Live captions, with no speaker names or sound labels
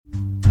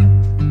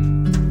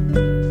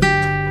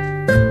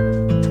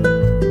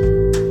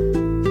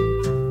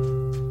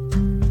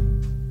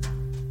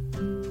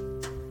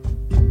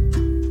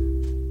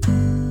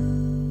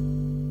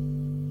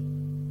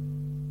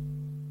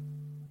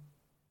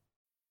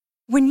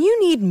When you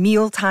need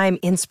mealtime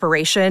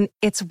inspiration,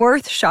 it's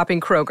worth shopping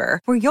Kroger,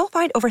 where you'll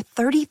find over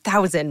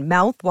 30,000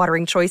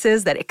 mouth-watering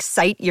choices that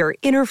excite your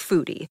inner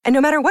foodie. And no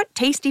matter what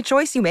tasty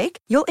choice you make,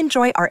 you'll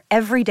enjoy our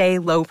everyday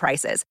low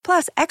prices,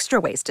 plus extra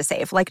ways to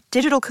save, like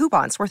digital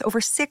coupons worth over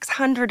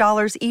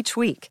 $600 each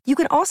week. You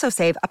can also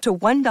save up to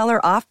 $1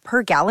 off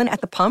per gallon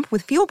at the pump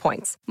with fuel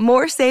points.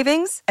 More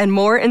savings and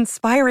more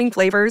inspiring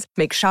flavors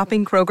make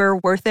shopping Kroger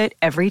worth it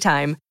every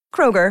time.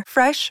 Kroger,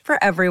 fresh for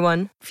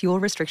everyone. Fuel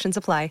restrictions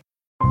apply.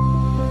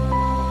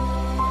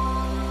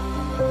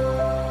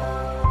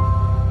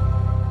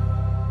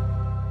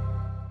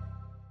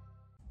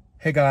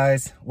 Hey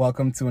guys,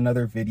 welcome to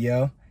another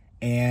video.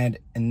 And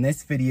in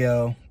this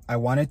video, I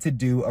wanted to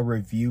do a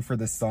review for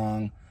the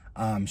song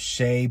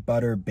Shea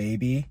Butter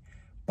Baby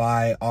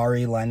by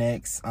Ari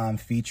Lennox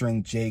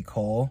featuring J.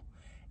 Cole.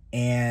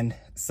 And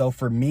so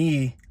for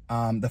me,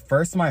 the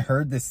first time I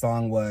heard this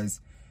song was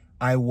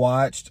I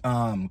watched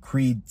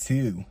Creed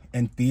 2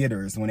 in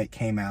theaters when it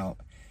came out.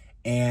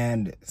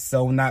 And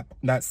so when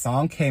that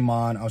song came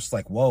on, I was just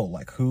like, whoa,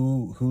 like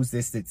who's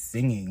this that's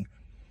singing?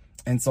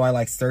 And so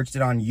I searched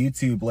it on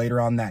YouTube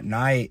later on that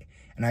night,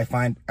 and I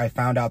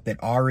found out that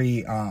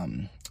Ari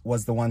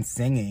was the one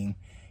singing.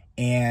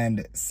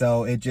 And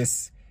so it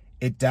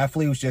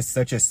definitely was just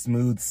such a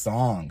smooth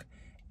song.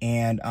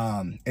 And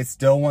it's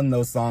still one of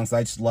those songs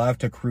I just love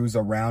to cruise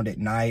around at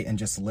night and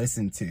just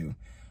listen to.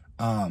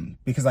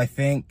 Because I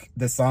think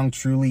the song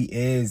truly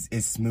is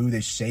as smooth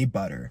as shea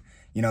butter.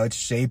 You know, it's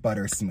shea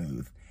butter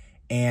smooth.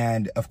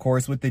 And of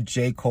course with the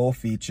J. Cole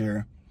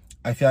feature,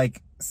 I feel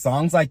like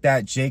songs like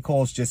that, J.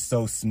 Cole's just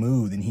so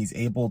smooth, and he's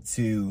able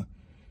to,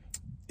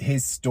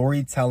 his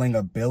storytelling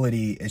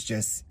ability is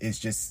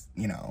just,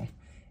 you know,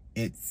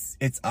 it's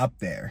up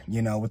there,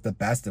 you know, with the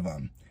best of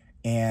them.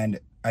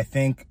 And I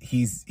think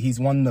he's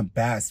one of the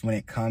best when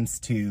it comes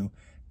to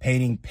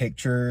painting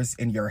pictures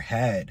in your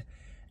head.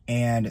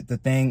 And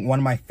one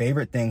of my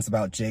favorite things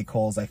about J.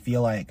 Cole is I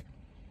feel like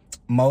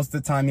most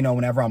of the time, you know,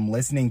 whenever I'm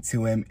listening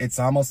to him, it's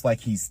almost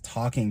like he's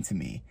talking to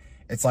me.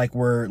 It's like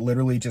we're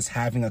literally just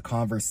having a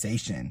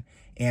conversation,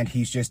 and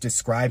he's just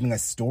describing a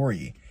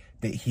story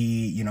that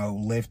he, you know,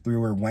 lived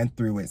through or went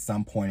through at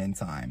some point in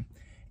time.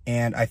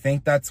 And I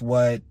think that's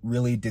what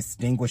really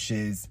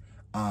distinguishes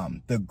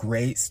the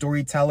great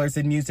storytellers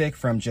in music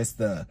from just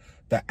the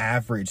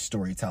average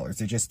storytellers,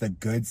 or just the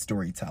good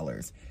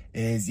storytellers,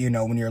 is, you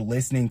know, when you're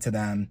listening to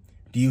them,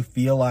 do you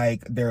feel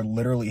like they're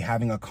literally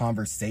having a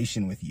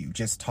conversation with you,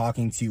 just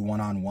talking to you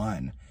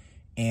one-on-one?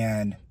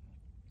 And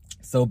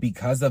so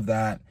because of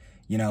that,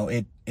 you know,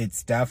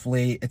 it's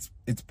definitely, it's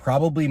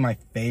probably my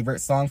favorite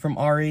song from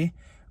Ari.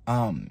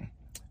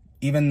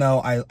 Even though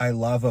I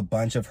love a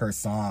bunch of her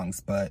songs,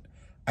 but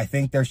I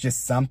think there's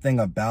just something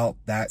about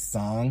that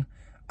song.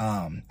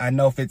 I don't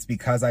know if it's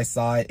because I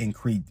saw it in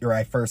Creed, or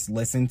I first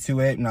listened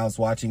to it when I was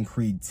watching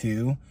Creed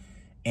 2.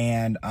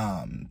 And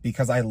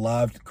because I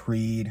loved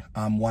Creed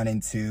 1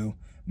 and 2,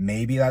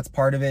 maybe that's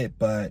part of it,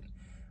 but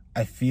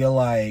I feel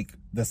like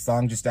the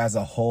song just as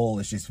a whole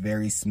is just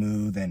very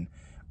smooth. And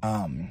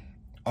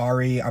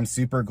Ari, I'm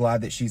super glad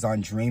that she's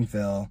on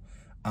Dreamville,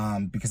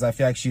 because I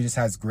feel like she just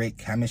has great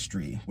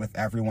chemistry with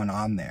everyone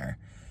on there.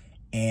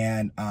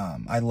 And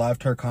I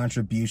loved her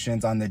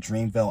contributions on the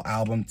Dreamville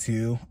album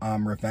too,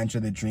 Revenge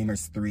of the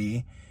Dreamers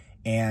 3.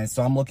 And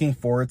so I'm looking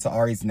forward to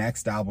Ari's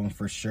next album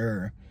for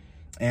sure.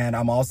 And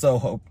I'm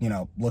also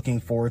looking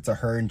forward to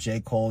her and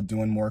J. Cole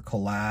doing more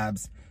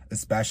collabs,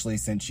 especially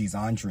since she's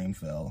on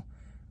Dreamville.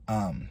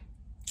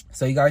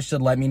 So you guys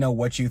should let me know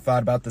what you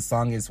thought about the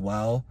song as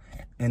well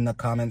in the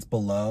comments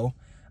below.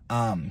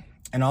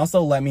 And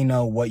also let me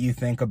know what you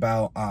think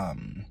about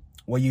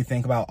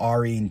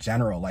Ari in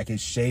general. Like,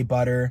 is Shea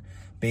Butter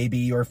Baby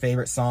your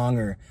favorite song,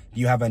 or do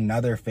you have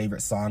another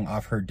favorite song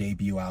off her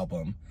debut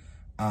album?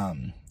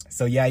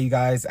 So yeah, you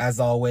guys, as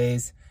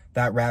always,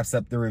 that wraps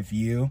up the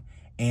review.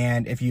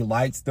 And if you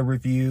liked the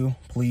review,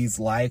 please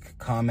like,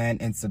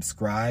 comment, and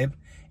subscribe.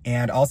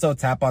 And also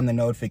tap on the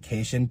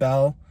notification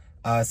bell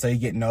so you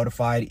get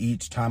notified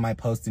each time I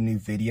post a new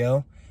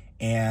video.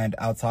 And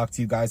I'll talk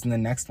to you guys in the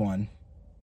next one.